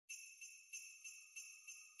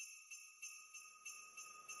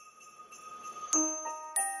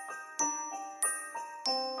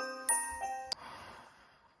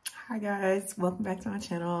Hi guys, welcome back to my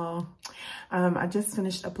channel. I just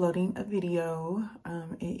finished uploading a video.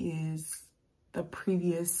 It is the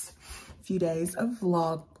previous few days of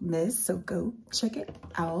Vlogmas, so go check it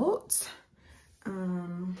out.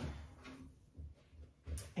 And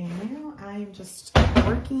now I'm just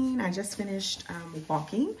working. I just finished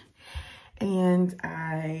walking, and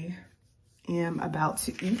I am about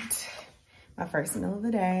to eat my first meal of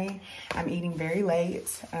the day. I'm eating very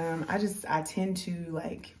late. I tend to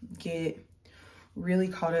like get really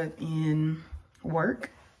caught up in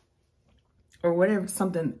work or whatever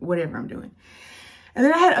I'm doing. And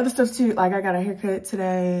then I had other stuff too. Like I got a haircut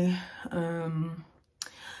today.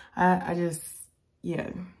 Yeah,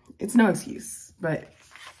 it's no excuse, but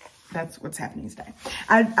that's what's happening today.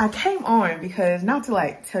 I came on because, not to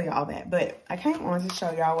like tell y'all that, but I came on to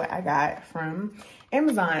show y'all what I got from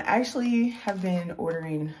Amazon. I actually have been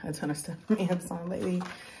ordering a ton of stuff from Amazon lately,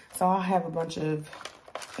 so I'll have a bunch of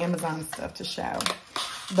Amazon stuff to show.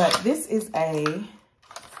 But this is a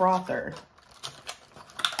frother,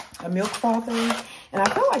 a milk frother, and I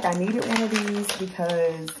felt like I needed one of these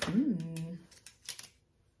because,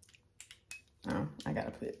 oh, I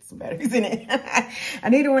gotta put some batteries in it. I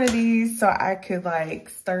needed one of these so I could like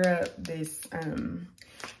stir up this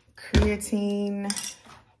creatine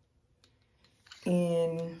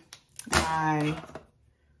in my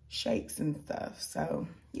shakes and stuff. So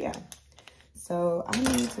yeah, so I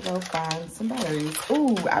need to go find some batteries.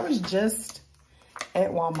 Ooh, I was just at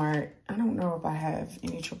Walmart. I don't know if I have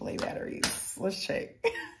any AAA batteries. Let's check.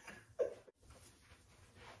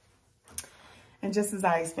 And just as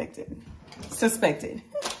I suspected,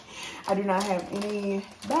 I do not have any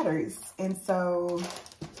batteries. And so,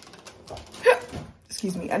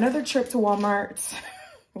 excuse me, another trip to Walmart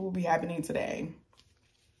will be happening today.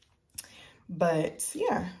 But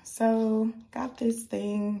yeah, so got this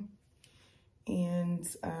thing, and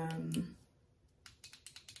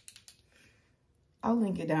I'll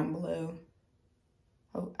link it down below.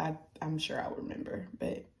 Oh, I'm sure I'll remember,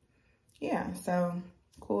 but yeah, so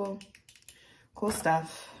cool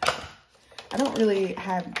stuff. I don't really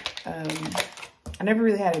have, I never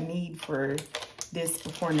really had a need for this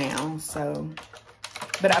before now, so,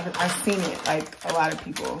 but I've seen it, like a lot of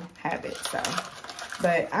people have it, so.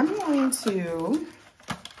 But I'm going to,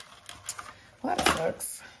 well, that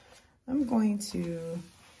sucks. I'm going to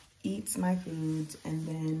eat my food, and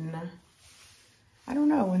then I don't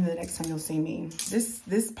know when the next time you'll see me.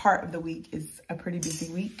 This part of the week is a pretty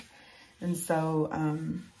busy week, and so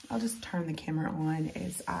I'll just turn the camera on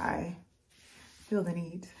as I feel the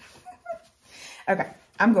need. Okay,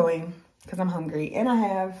 I'm going because I'm hungry, and I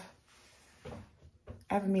have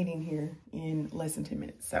a meeting here in less than 10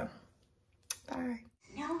 minutes, so bye.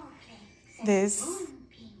 This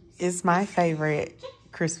is my favorite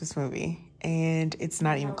Christmas movie, and it's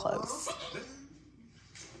not even close.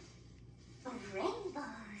 Of rainbows,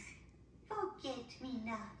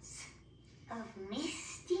 forget-me-nots, of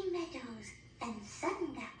misty meadows and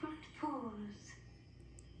sun-dappled pools.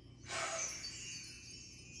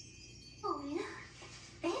 Oh look,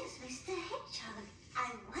 there's Mr. Hedgehog.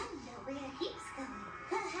 I wonder where he's going.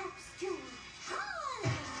 Perhaps to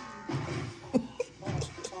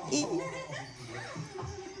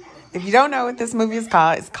If you don't know what this movie is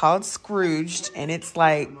called, it's called Scrooged, and it's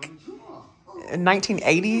like a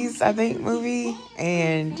 1980s, I think, movie,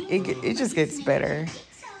 and it just gets better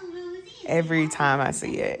every time I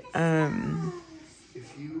see it.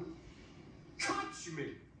 If you touch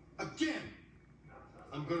me again,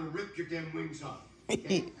 I'm gonna rip your damn wings off.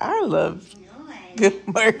 Okay? I love Bill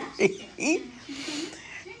Murray.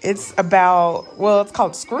 It's about, well, it's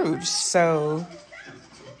called Scrooge, so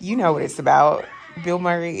you know what it's about. Bill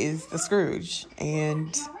Murray is the Scrooge,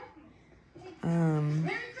 and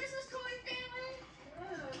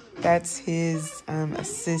that's his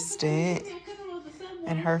assistant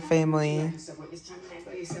and her family,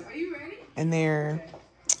 and they're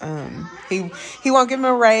he won't give him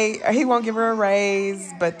a raise, or he won't give her a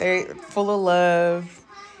raise, but they're full of love.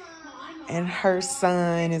 And her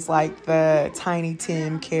son is like the Tiny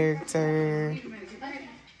Tim character.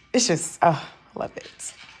 It's just, oh, love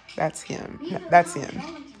it. That's him. No, that's him.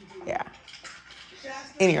 Yeah.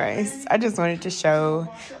 Anyways, I just wanted to show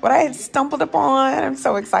what I had stumbled upon. I'm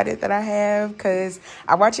so excited that I have, because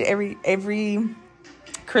I watch it every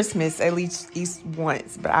Christmas at least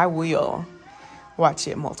once, but I will watch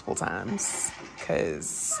it multiple times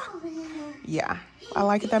because, yeah, I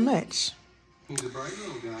like it that much. He's a bright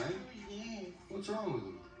little guy. What's wrong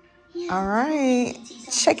with him? All right,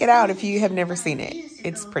 check it out if you have never seen it.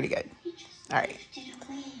 It's pretty good. All right.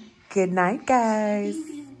 Good night, guys.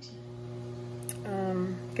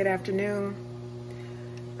 Good afternoon.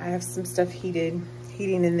 I have some stuff heating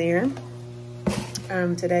in there.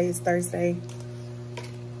 Today is Thursday,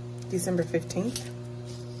 December 15th.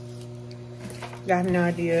 You have no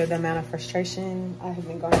idea the amount of frustration I have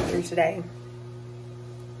been going through today.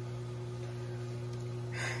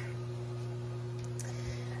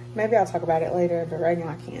 Maybe I'll talk about it later, but right now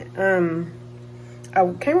I can't.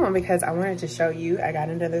 I came on because I wanted to show you. I got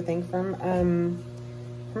another thing from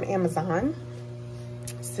Amazon.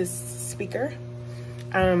 It's this speaker.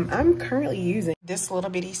 I'm currently using this little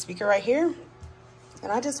bitty speaker right here,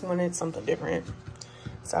 and I just wanted something different.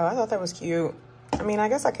 So I thought that was cute. I mean, I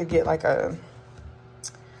guess I could get like a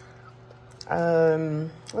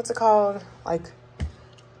what's it called? Like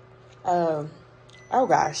oh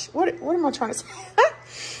gosh, what am I trying to say?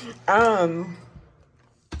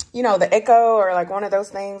 You know, the Echo or like one of those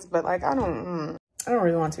things, but like I don't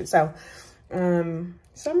really want to. So I'm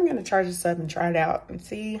gonna charge this up and try it out and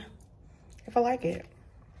see if I like it,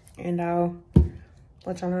 and I'll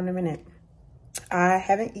let y'all know in a minute. I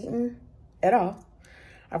haven't eaten at all.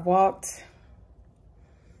 I've walked.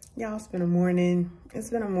 Y'all, it's been a morning. It's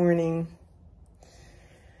been a morning.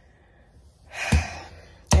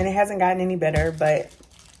 And it hasn't gotten any better, but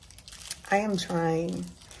I am trying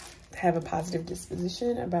to have a positive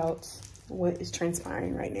disposition about what is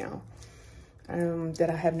transpiring right now, that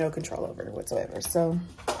I have no control over whatsoever. So,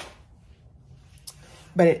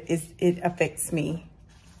 but it affects me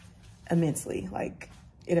immensely. Like,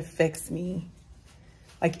 it affects me.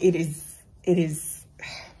 Like, it is,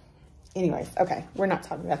 anyways, okay, we're not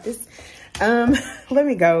talking about this. Let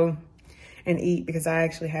me go and eat because I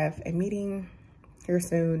actually have a meeting here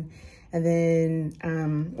soon. And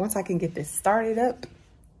then once I can get this started up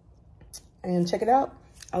and check it out,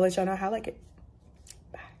 I'll let y'all know how I like it.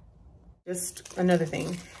 Bye. Just another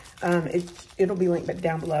thing, it'll be linked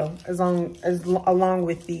down below along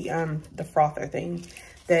with the frother thing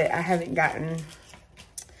that I haven't gotten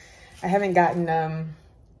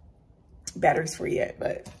batteries for yet,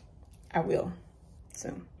 but I will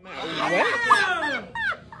soon.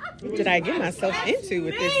 What did I get myself into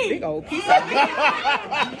with this big old piece of meat?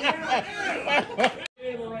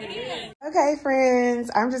 Okay,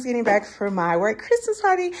 friends, I'm just getting back from my work Christmas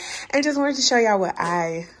party and just wanted to show y'all what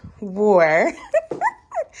I wore.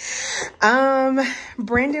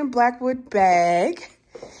 Brandon Blackwood bag,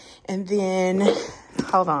 and then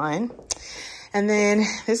hold on, and then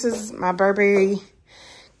this is my Burberry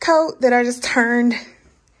coat that I just turned,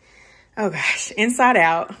 oh gosh, inside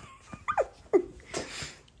out.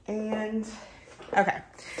 And okay,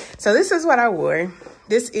 so this is what I wore.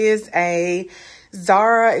 This is a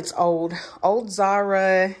Zara, it's old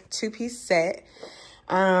Zara 2-piece set.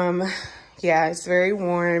 Yeah, it's very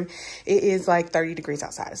warm. It is like 30 degrees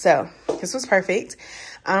outside, so this was perfect.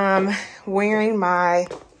 Wearing my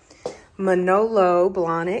Manolo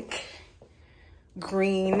Blahnik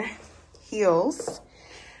green heels.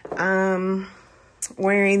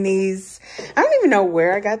 Wearing these, I don't even know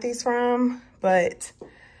where I got these from, but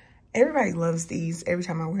everybody loves these every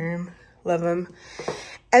time I wear them. Love them.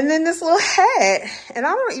 And then this little hat. And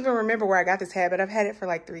I don't even remember where I got this hat, but I've had it for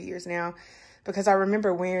like 3 years now because I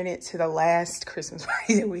remember wearing it to the last Christmas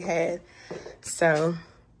party that we had. So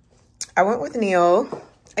I went with Neil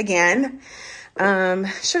again.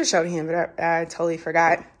 Should have showed him, but I totally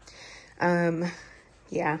forgot.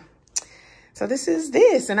 Yeah. So this is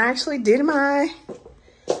this. And I actually did my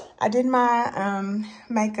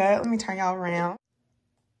makeup. Let me turn y'all around.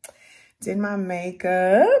 Did my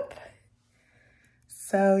makeup.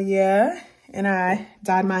 So yeah, and I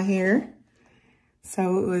dyed my hair.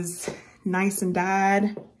 So it was nice and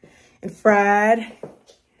dyed and fried.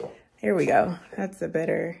 Here we go. That's a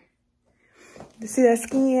better, see that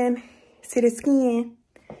skin? See the skin?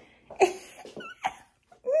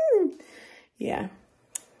 Yeah.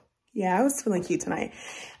 Yeah, I was feeling cute tonight.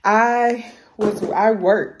 I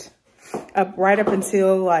worked right up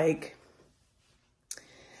until like,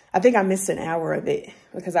 I think I missed an hour of it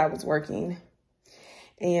because I was working,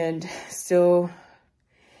 and still,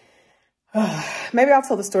 maybe I'll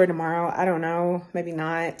tell the story tomorrow. I don't know. Maybe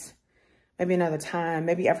not. Maybe another time.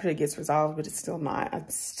 Maybe after it gets resolved, but it's still not.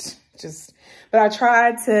 But I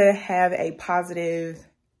tried to have a positive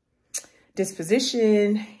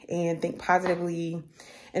disposition and think positively.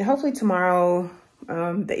 And hopefully tomorrow,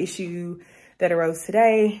 the issue that arose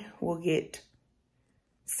today will get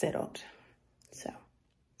settled. So.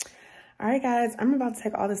 All right, guys, I'm about to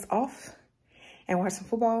take all this off and watch some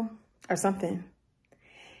football or something.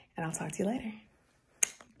 And I'll talk to you later.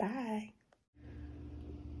 Bye.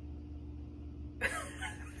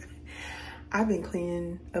 I've been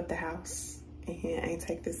cleaning up the house and I ain't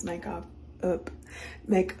take this makeup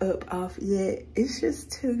makeup off yet. It's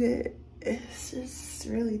just too good. It's just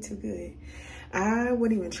really too good. I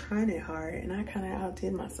wasn't even trying it hard, and I kind of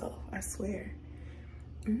outdid myself, I swear.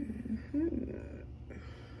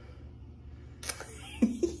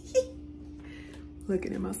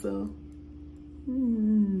 Looking at myself.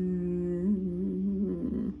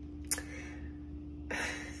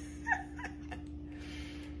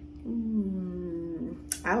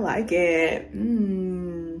 I like it.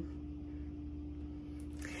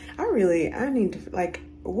 I need to, like,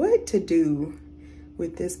 what to do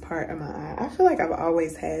with this part of my eye. I feel like I've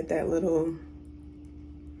always had that little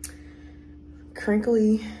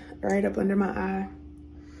crinkly right up under my eye.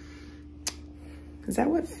 Is that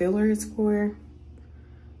what filler is for?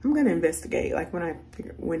 I'm gonna investigate, like, when I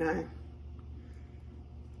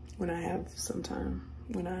have some time,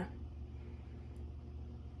 when I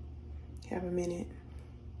have a minute.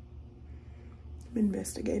 I'm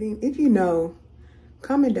investigating. If you know,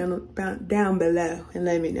 comment down below and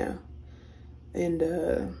let me know. And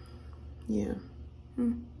yeah.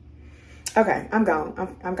 Okay, I'm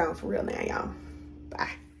gone. I'm gone for real now, y'all. Bye.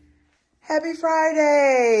 Happy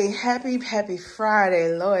Friday. Happy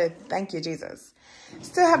Friday. Lord, thank you, Jesus.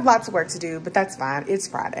 Still have lots of work to do, but that's fine. It's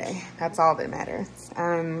Friday. That's all that matters.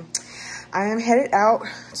 I am headed out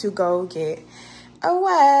to go get a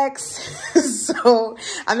wax. So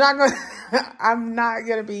I'm not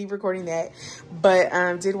gonna be recording that, but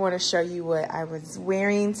did want to show you what I was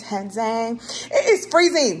wearing today. It is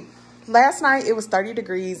freezing. Last night it was 30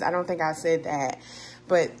 degrees. I don't think I said that,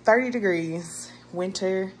 but 30 degrees.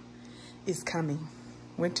 Winter is coming.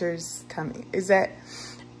 Winter's coming. Is that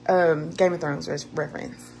Game of Thrones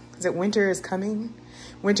reference? Is it winter is coming?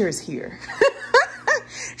 Winter is here.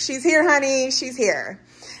 She's here, honey. She's here.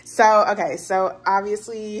 So, okay, so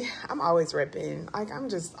obviously I'm always ripping. Like, I'm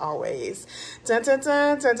just always dun, dun,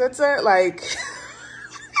 dun, dun, dun, dun, like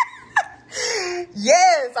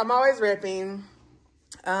yes, I'm always ripping.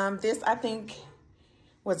 This I think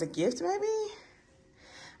was a gift, maybe.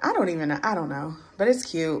 I don't know, but it's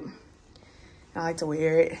cute. I like to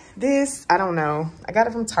wear it. This, I don't know. I got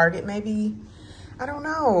it from Target, maybe. I don't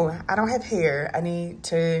know. I don't have hair. I need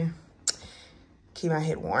to keep my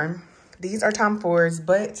head warm. These are Tom Fords,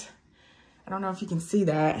 but I don't know if you can see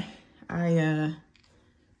that. Let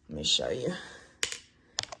me show you.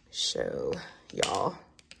 Show y'all.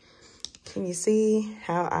 Can you see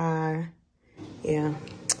how yeah.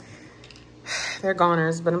 They're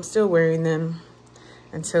goners, but I'm still wearing them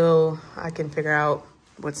until I can figure out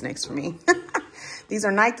what's next for me. These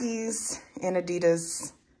are Nikes and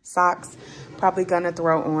Adidas socks. Probably gonna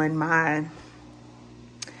throw on my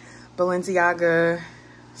Balenciaga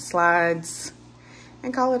slides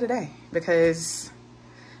and call it a day, because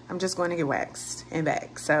I'm just going to get waxed and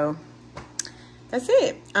back. So that's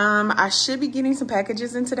it. I should be getting some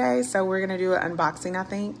packages in today, so we're gonna do an unboxing, I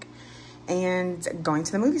think, and going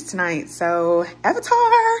to the movies tonight. So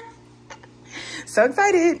Avatar. So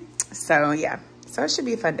excited. So yeah, so it should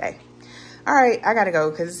be a fun day. All right, I gotta go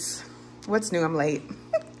because what's new, I'm late.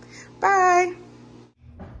 Bye.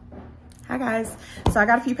 Hi guys, so I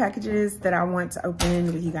got a few packages that I want to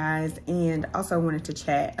open with you guys, and also wanted to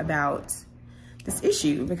chat about this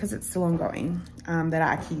issue because it's still ongoing, that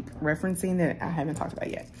I keep referencing that I haven't talked about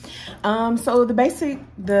yet. So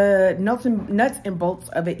the nuts and bolts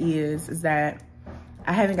of it is that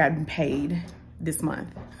I haven't gotten paid this month.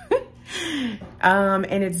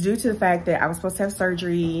 And it's due to the fact that I was supposed to have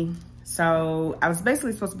surgery. So I was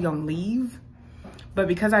basically supposed to be on leave. But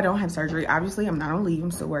because I don't have surgery, obviously I'm not on leave,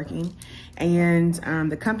 I'm still working. And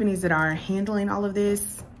the companies that are handling all of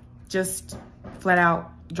this just flat out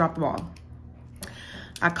dropped the ball.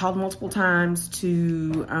 I called multiple times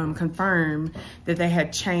to confirm that they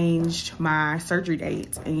had changed my surgery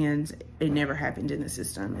date, and it never happened in the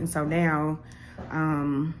system. And so now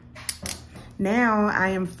I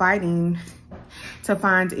am fighting to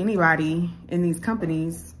find anybody in these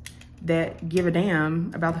companies that give a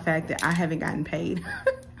damn about the fact that I haven't gotten paid.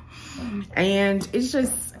 And it's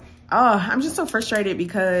just, I'm just so frustrated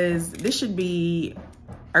because this should be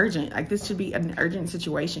urgent. Like, this should be an urgent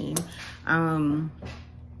situation.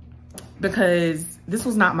 Because this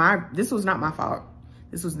was not my fault.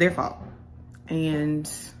 This was their fault.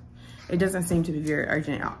 And it doesn't seem to be very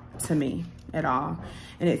urgent to me at all.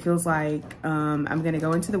 And it feels like I'm gonna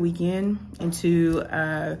go into the weekend, into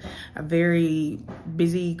a very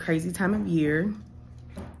busy, crazy time of year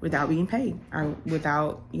without being paid, or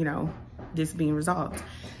without, you know, this being resolved.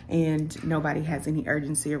 And nobody has any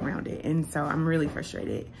urgency around it. And so I'm really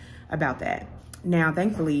frustrated about that. Now,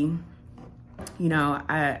 thankfully, you know,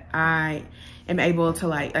 I am able to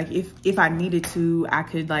like if I needed to, I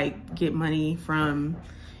could like get money from,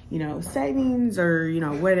 you know, savings or, you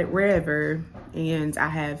know, wherever. And I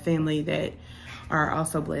have family that are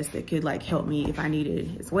also blessed that could like help me if I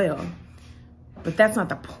needed as well. But that's not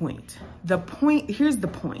the point. The point, here's the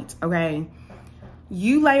point, okay?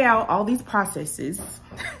 You lay out all these processes,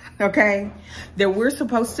 okay, that we're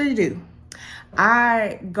supposed to do.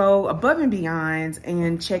 I go above and beyond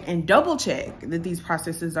and check and double check that these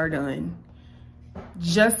processes are done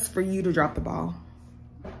just for you to drop the ball.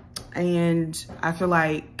 And I feel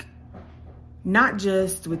like not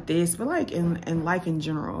just with this, but like in life in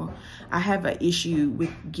general, I have an issue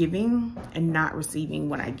with giving and not receiving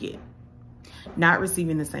what I get. Not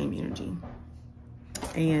receiving the same energy.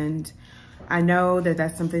 And I know that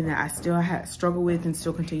that's something that I still struggle with and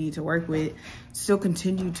still continue to work with, still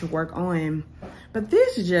continue to work on. But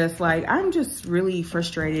this is just like, I'm just really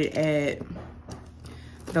frustrated at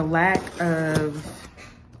the lack of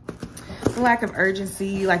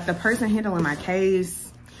urgency. Like the person handling my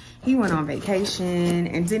case, he went on vacation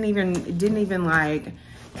and didn't even like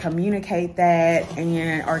communicate that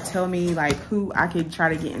and or tell me like who I could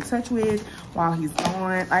try to get in touch with while he's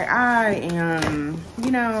gone. Like I am,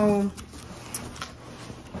 you know,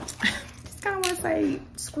 just kind of want to say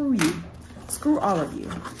screw you, screw all of you.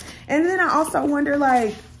 And then I also wonder,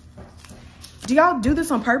 like, do y'all do this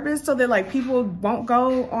on purpose so that like people won't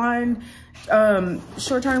go on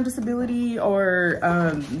short-term disability or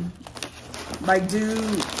like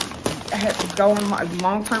go on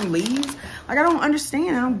long-term leave? Like, I don't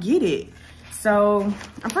understand. I don't get it. So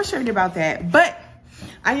I'm frustrated about that. But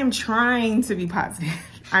I am trying to be positive.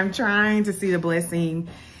 I'm trying to see the blessing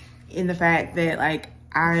in the fact that, like,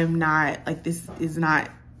 I'm not, like, this is not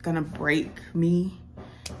going to break me.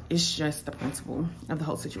 It's just the principle of the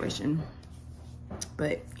whole situation.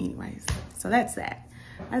 But anyways, so that's that.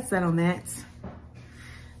 That's that on that.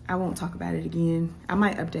 I won't talk about it again. I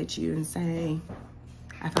might update you and say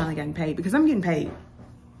I finally gotten paid, because I'm getting paid.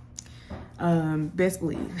 Best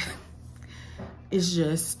believe. It's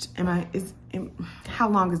just, how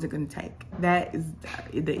long is it gonna take? That is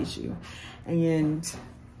the issue. And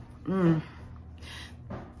we're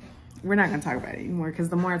not gonna talk about it anymore, because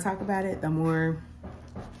the more I talk about it, the more,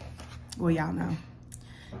 well, y'all know.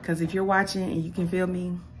 Because if you're watching and you can feel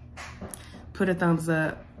me, put a thumbs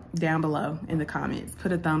up down below in the comments.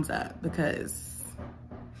 Put a thumbs up, because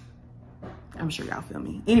I'm sure y'all feel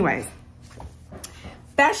me. Anyways,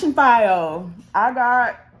 Fashionphile. I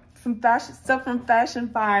got some fashion stuff from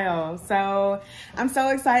Fashionphile. So I'm so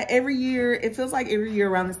excited. Every year, it feels like every year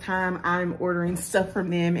around this time, I'm ordering stuff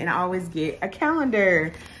from them, and I always get a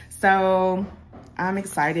calendar. So I'm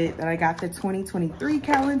excited that I got the 2023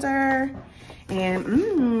 calendar.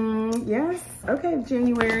 And yes, okay,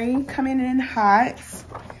 January coming in hot.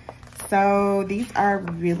 So these are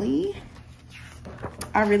really,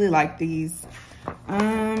 I really like these.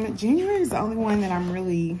 January is the only one that I'm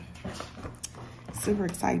really super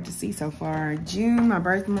excited to see so far. June, my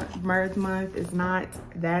birth month, is not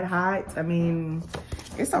that hot. I mean,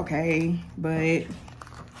 it's okay, but it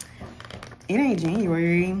ain't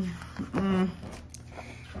January.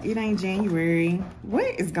 It ain't January.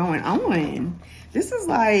 What is going on? This is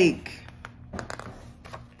like,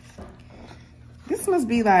 this must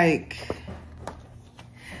be like,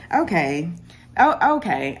 okay. Oh,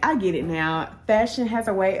 okay, I get it now. Fashion has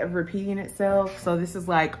a way of repeating itself. So this is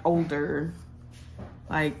like older,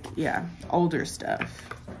 like, yeah, older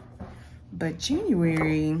stuff. But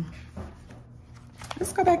January,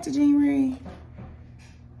 let's go back to January.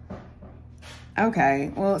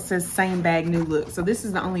 Okay, well, it says same bag, new look. So this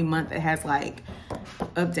is the only month that has like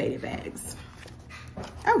updated bags.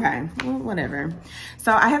 Okay, well, whatever.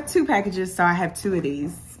 So I have 2 packages, so I have 2 of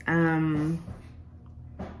these.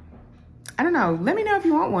 I don't know. Let me know if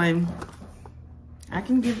you want one. Yeah, I'll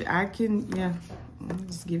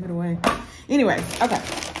just give it away. Anyway, okay.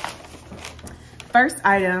 First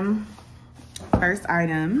item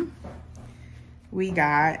we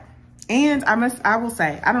got, and I will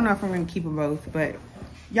say, I don't know if I'm gonna keep them both, but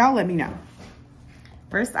y'all let me know.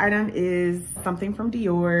 First item is something from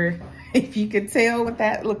Dior. If you could tell what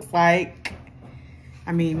that looks like.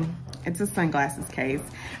 I mean, it's a sunglasses case.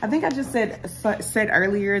 I think I just said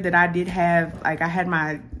earlier that I did have, like, I had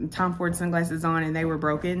my Tom Ford sunglasses on and they were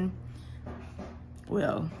broken.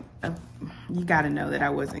 Well, you gotta know that I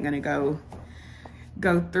wasn't gonna go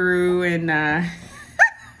through and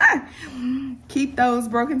keep those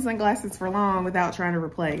broken sunglasses for long without trying to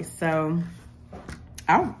replace. So,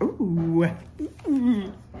 okay,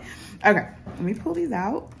 let me pull these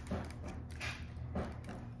out.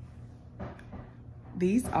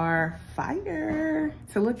 These are fire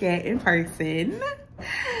to look at in person.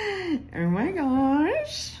 Oh my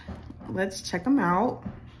gosh. Let's check them out.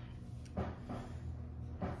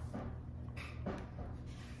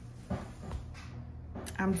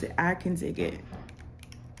 I can dig it.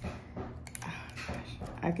 Oh, gosh,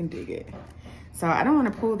 I can dig it. So I don't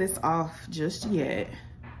want to pull this off just yet.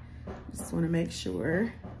 Just want to make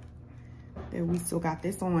sure that we still got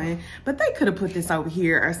this on. But they could have put this over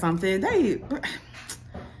here or something.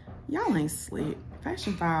 Y'all ain't slick.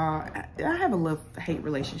 Fashionphile, I have a love-hate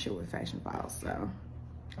relationship with Fashionphile, so.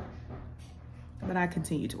 But I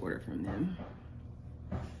continue to order from them.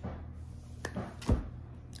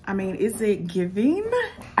 I mean, is it giving?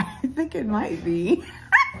 I think it might be.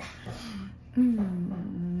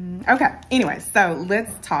 Okay, anyway, so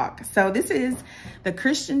let's talk. So this is the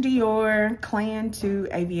Christian Dior Clan 2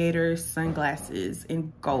 Aviator sunglasses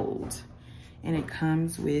in gold. And it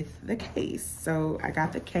comes with the case. So I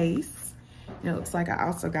got the case. And it looks like I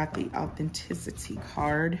also got the authenticity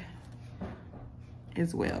card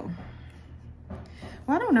as well.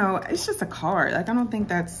 Well, I don't know. It's just a card. Like, I don't think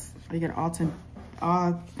that's like an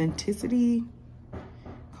authenticity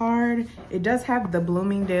card. It does have the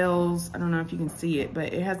Bloomingdale's, I don't know if you can see it,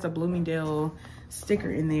 but it has the Bloomingdale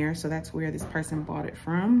sticker in there. So that's where this person bought it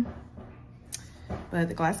from. But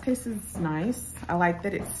the glass case is nice. I like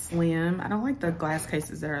that it's slim. I don't like the glass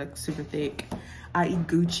cases that are like super thick, i.e.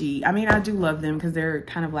 Gucci. I mean, I do love them because they're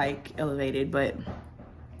kind of like elevated, but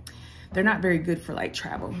they're not very good for like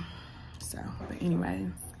travel. So, but anyway,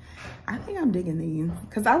 I think I'm digging these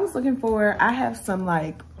because I was looking for, I have some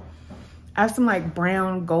like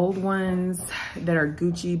brown gold ones that are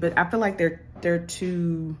Gucci, but I feel like they're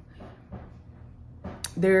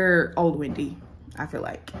old Wendy, I feel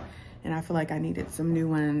like. And I feel like I needed some new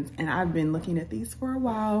ones. And I've been looking at these for a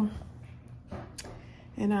while.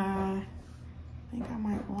 And I think I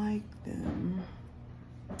might like them.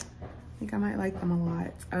 I think I might like them a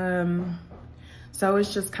lot. So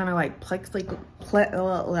it's just kind of like plexiglass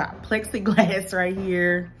right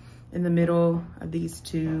here in the middle of these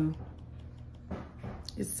two.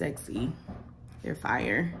 It's sexy. They're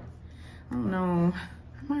fire. I don't know.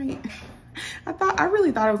 I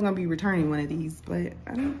really thought I was gonna be returning one of these, but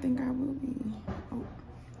I don't think I will be. Oh.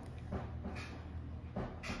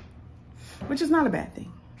 Which is not a bad thing.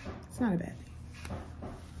 It's not a bad thing.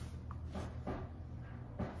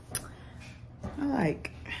 I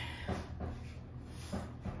like.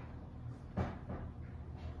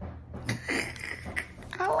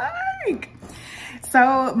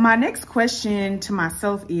 So my next question to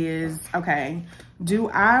myself is, okay, do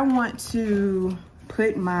I want to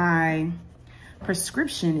put my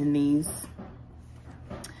prescription in these?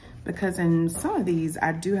 Because in some of these,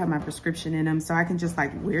 I do have my prescription in them, so I can just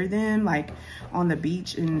like wear them like on the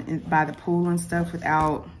beach and by the pool and stuff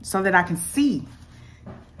without, so that I can see,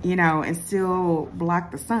 you know, and still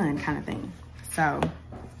block the sun kind of thing. So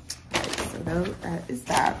that is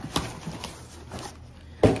that.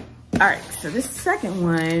 All right, so this second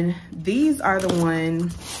one, these are the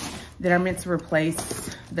ones that are meant to replace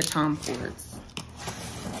the Tom Fords.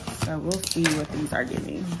 So we'll see what these are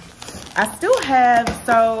giving. I still have,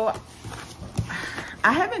 so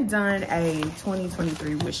I haven't done a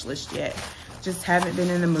 2023 wish list yet. Just haven't been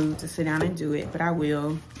in the mood to sit down and do it, but I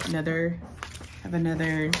will. Have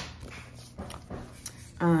another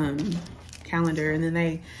calendar, and then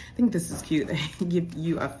I think this is cute. They give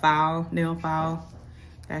you a file, nail file,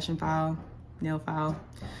 fashion file, nail file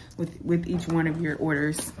with each one of your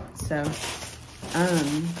orders. So,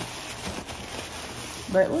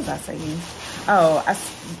 but what was I saying? Oh,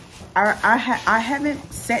 I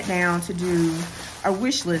haven't sat down to do a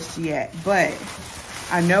wish list yet, but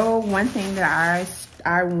I know one thing that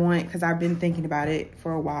I want, because I've been thinking about it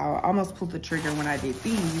for a while. I almost pulled the trigger when I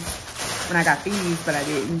got these, but I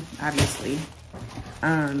didn't, obviously,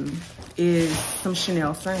 is some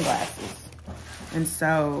Chanel sunglasses. And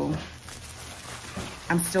so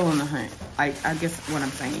I'm still on the hunt. Like, I guess what I'm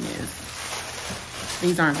saying is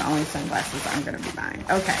these aren't the only sunglasses I'm gonna be buying.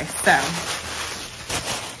 Okay, so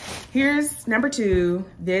here's number 2.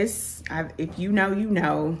 This, if you know, you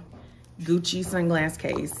know, Gucci sunglass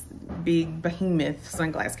case, big behemoth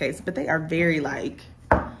sunglass case, but they are very like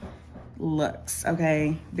luxe,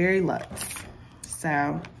 okay? Very luxe.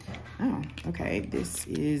 So, oh, okay, this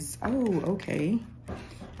is, oh, okay.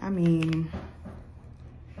 I mean,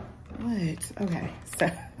 what? Okay, so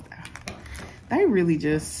they really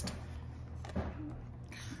just,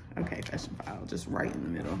 okay, Fashionphile, just right in the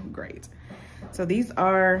middle, great. So these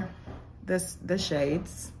are the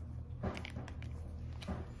shades.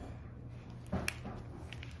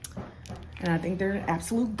 And I think they're an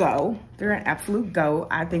absolute go. They're an absolute go.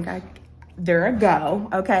 I think they're a go.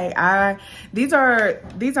 Okay, these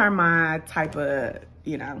are my type of,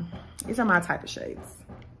 you know, these are my type of shades.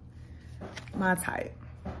 My type.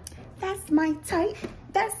 That's my type.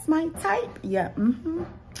 That's my type. Yeah,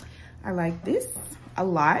 I like this a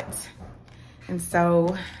lot. And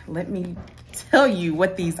so let me tell you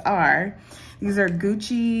what these are. These are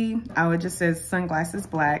Gucci, oh, it just says sunglasses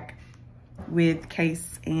black with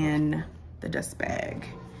case and the dust bag.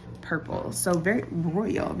 Purple, so very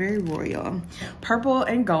royal, very royal. Purple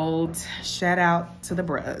and gold, shout out to the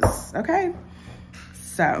bros, okay?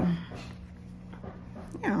 So,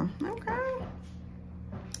 yeah, okay.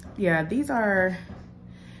 Yeah, these are,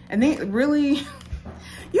 and they really,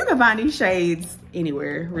 you can find these shades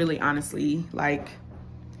anywhere, really, honestly. Like,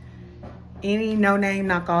 any no-name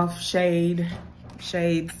knockoff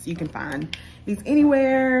shades, you can find these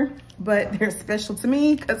anywhere, but they're special to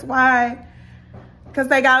me, because why? Because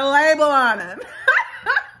they got a label on them.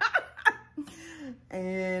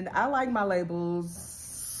 And I like my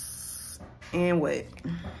labels. And what?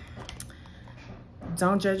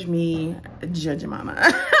 Don't judge me, judge your mama.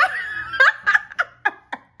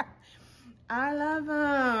 I love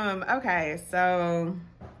them. Okay, so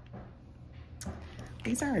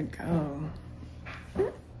these are a go.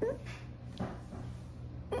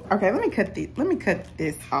 Okay, let me cut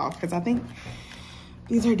this off because I think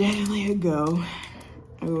these are definitely a go.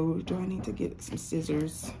 Oh, do I need to get some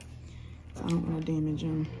scissors? So I don't want to damage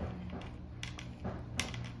them.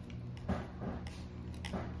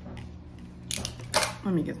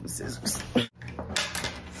 Let me get some scissors. Okay.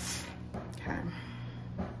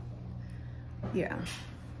 Yeah.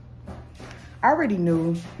 I already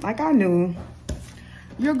knew. Like, I knew.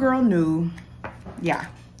 Your girl knew. Yeah.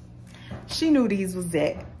 She knew these was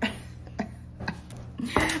that.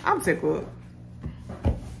 I'm tickled.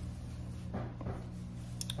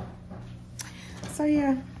 So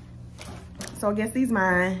yeah, so I guess these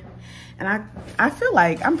mine, and I feel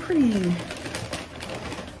like I'm pretty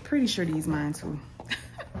sure these mine too.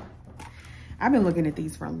 I've been looking at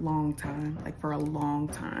these for a long time, like for a long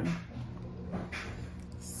time.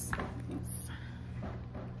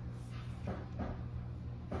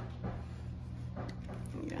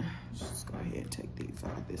 Yeah, let's just go ahead and take these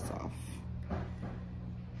off. This off.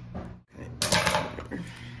 Okay,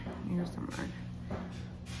 here's some mine.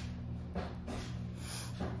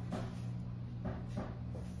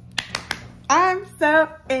 I'm so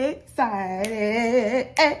excited.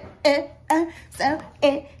 I'm so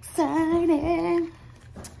excited.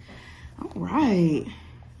 All right.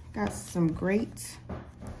 Got some great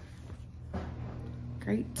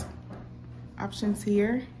options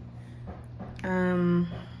here.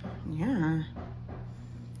 Yeah.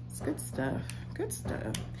 It's good stuff. Good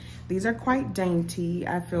stuff. These are quite dainty,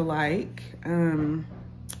 I feel like.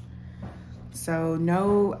 So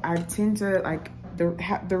no, I tend to like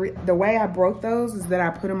the way I broke those is that I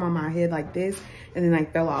put them on my head like this and then they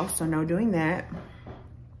fell off. So no doing that.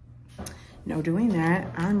 No doing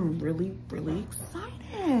that. I'm really, really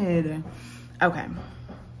excited. Okay.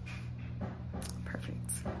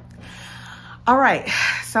 Perfect. All right.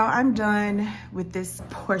 So I'm done with this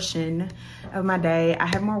portion of my day. I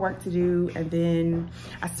have more work to do and then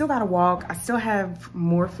I still gotta walk. I still have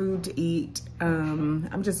more food to eat.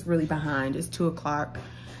 I'm just really behind. It's 2 o'clock.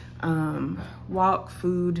 Walk,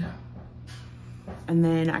 food, and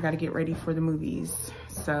then I gotta get ready for the movies.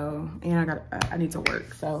 So, and I need to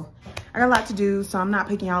work. So I got a lot to do. So I'm not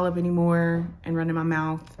picking y'all up anymore and running my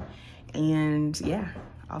mouth. And yeah,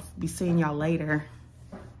 I'll be seeing y'all later.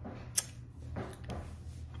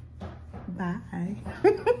 Bye.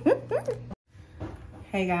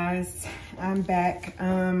 Hey guys, I'm back.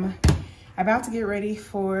 About to get ready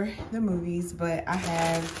for the movies, but I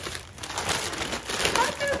have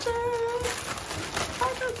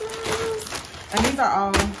and these are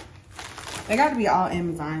all, they got to be all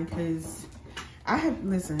Amazon because I've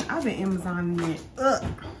been Amazoning it up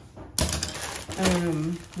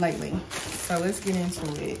lately. So let's get into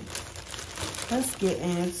it. Let's get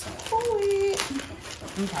into it.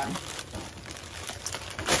 Okay.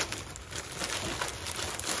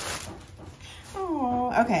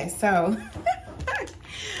 Oh, okay. So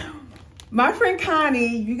my friend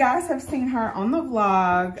Connie, you guys have seen her on the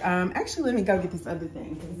vlog. Actually, let me go get this other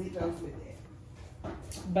thing because it goes with it.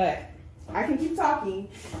 But I can keep talking.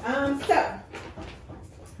 So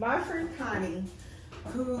my friend Connie,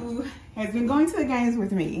 who has been going to the games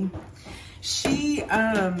with me, she,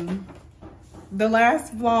 the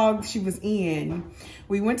last vlog she was in,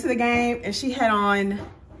 we went to the game and she had on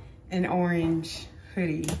an orange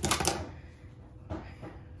hoodie.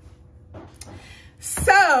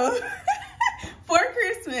 So for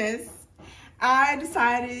Christmas, I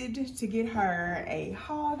decided to get her a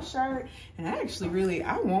hog shirt. And I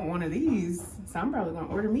want one of these. So I'm probably gonna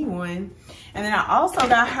order me one. And then I also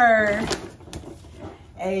got her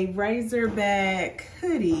a Razorback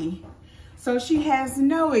hoodie. So she has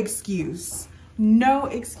no excuse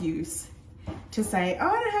to say, oh,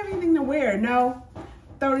 I don't have anything to wear. No,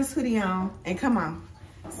 throw this hoodie on and come on.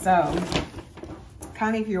 So,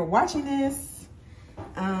 Connie, if you're watching this,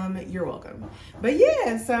 you're welcome. But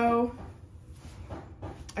yeah, so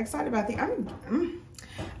excited about the, I'm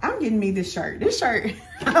getting me this shirt. This shirt,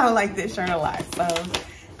 I like this shirt a lot. So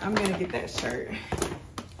I'm gonna get that XOXO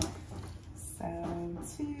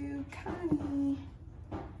to Connie.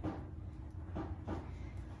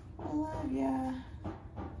 I love ya.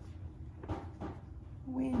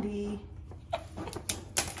 Wendy.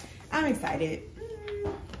 I'm excited.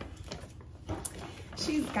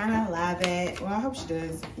 She's gonna love it. Well, I hope she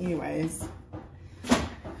does. Anyways.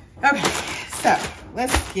 Okay, so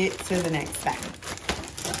let's get to the next thing.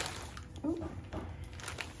 Ooh.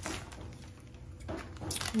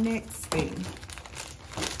 Next thing.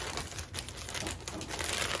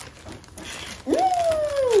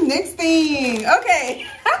 Next thing. Okay.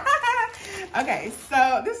 Okay,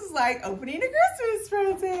 so this is like opening a Christmas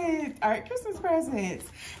present. All right, Christmas presents.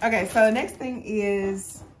 Okay, so the next thing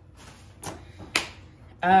is,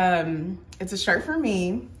 it's a shirt for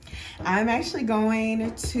me. I'm actually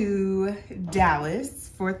going to Dallas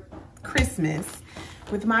for Christmas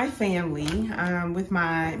with my family, with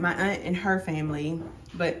my aunt and her family,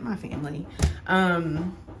 but my family.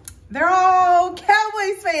 They're all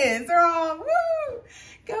Cowboys fans. They're all, woo,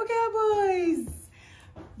 go Cowboys.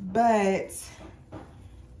 But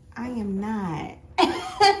I am not.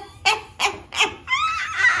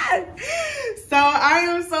 So I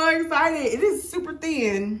am so excited. It is super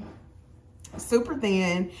thin. Super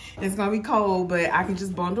thin. It's gonna be cold, but I can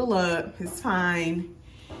just bundle up. It's fine.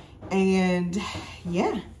 And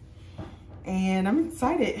yeah. And I'm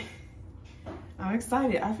excited. I'm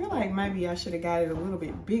excited. I feel like maybe I should have got it a little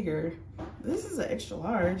bit bigger. This is an extra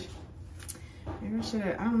large. Maybe I should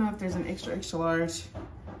have, I don't know if there's an extra large.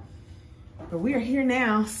 But we are here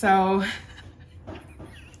now, so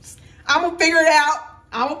I'm gonna figure it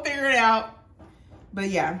out. But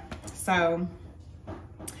yeah, so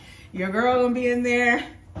your girl gonna be in there.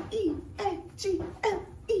 E-A-G-L-E-S,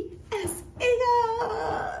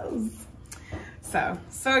 Eagles. So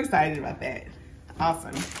excited about that.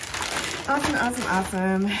 Awesome. I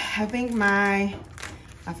think my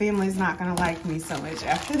family's not gonna like me so much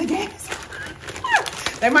after the game.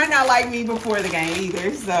 They might not like me before the game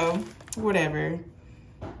either, so whatever.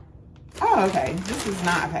 Oh, okay. This is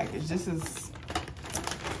not a package. This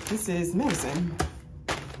is medicine.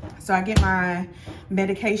 So I get my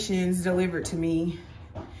medications delivered to me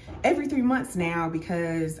every 3 months now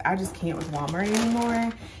because I just can't with Walmart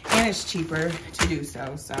anymore. And it's cheaper to do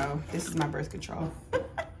so. So this is my birth control.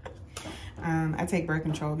 I take birth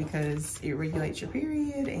control because it regulates your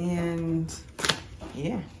period and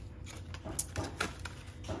yeah.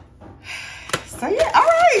 So yeah, all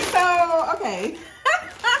right, so, okay.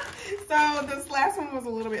 So this last one was a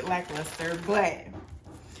little bit lackluster, but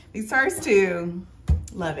these first two,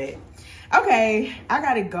 love it. Okay, I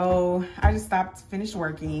gotta go. I just finished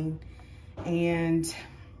working, and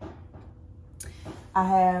I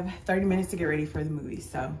have 30 minutes to get ready for the movie,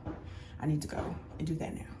 so I need to go and do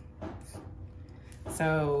that now.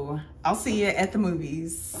 So I'll see you at the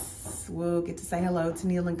movies. We'll get to say hello to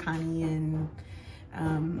Neil and Connie and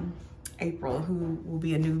April, who will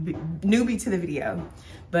be a newbie to the video,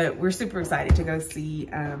 but we're super excited to go see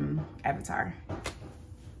Avatar.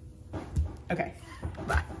 Okay,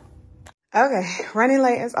 bye. Okay, running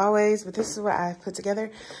late as always, but this is what I've put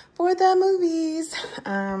together for the movies.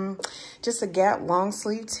 Just a Gap long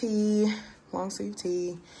sleeve tee,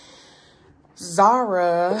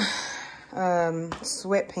 Zara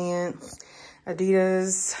sweatpants,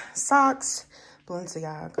 Adidas socks,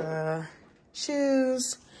 Balenciaga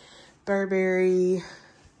shoes, Burberry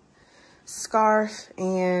scarf,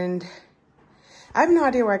 and I have no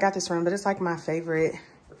idea where I got this from, but it's like my favorite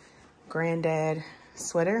granddad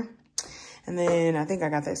sweater. And then I think I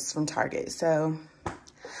got this from Target. So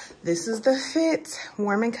this is the fit,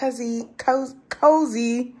 warm and cozy.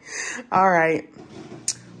 All right,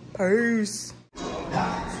 peace.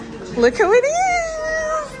 Look who it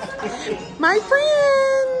is, my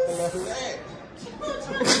friends.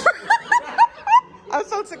 I'm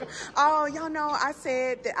so tickled. Oh, y'all know I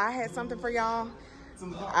said that I had something for y'all.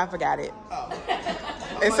 I forgot it.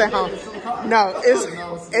 It's at home. No,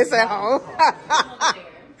 it's at home.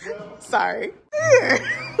 Sorry.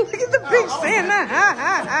 Look at the big Santa.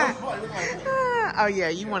 Oh yeah,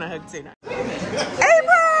 you want a hug too now. April!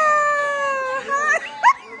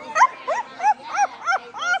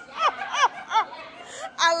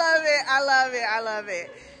 I love it, I love it, I love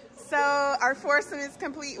it. So our foursome is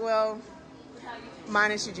complete. Well,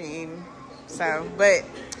 minus Eugene. So, but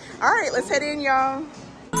all right, let's head in, y'all.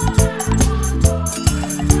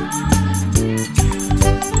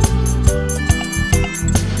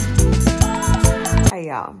 Hey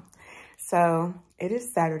y'all. So it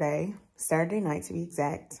is Saturday night to be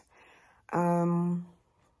exact. And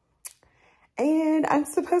I'm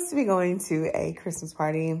supposed to be going to a Christmas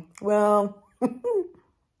party. Well,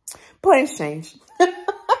 plans changed.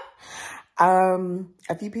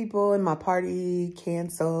 A few people in my party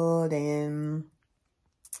canceled, and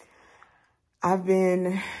I've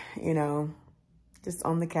been, you know, just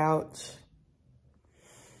on the couch,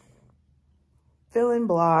 feeling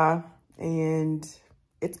blah, and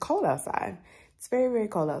it's cold outside. It's very, very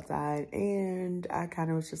cold outside, and I kind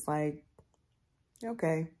of was just like,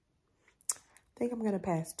 okay, I think I'm gonna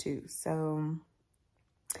pass too. So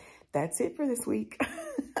that's it for this week.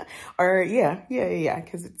 Or yeah,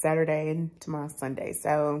 because it's Saturday and tomorrow's Sunday.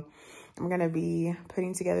 So I'm gonna be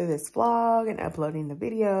putting together this vlog and uploading the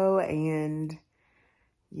video, and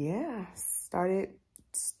yeah, start it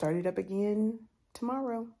up again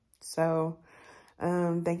tomorrow. So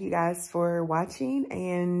thank you guys for watching,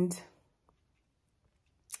 and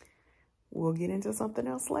we'll get into something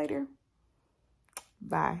else later.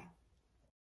 Bye.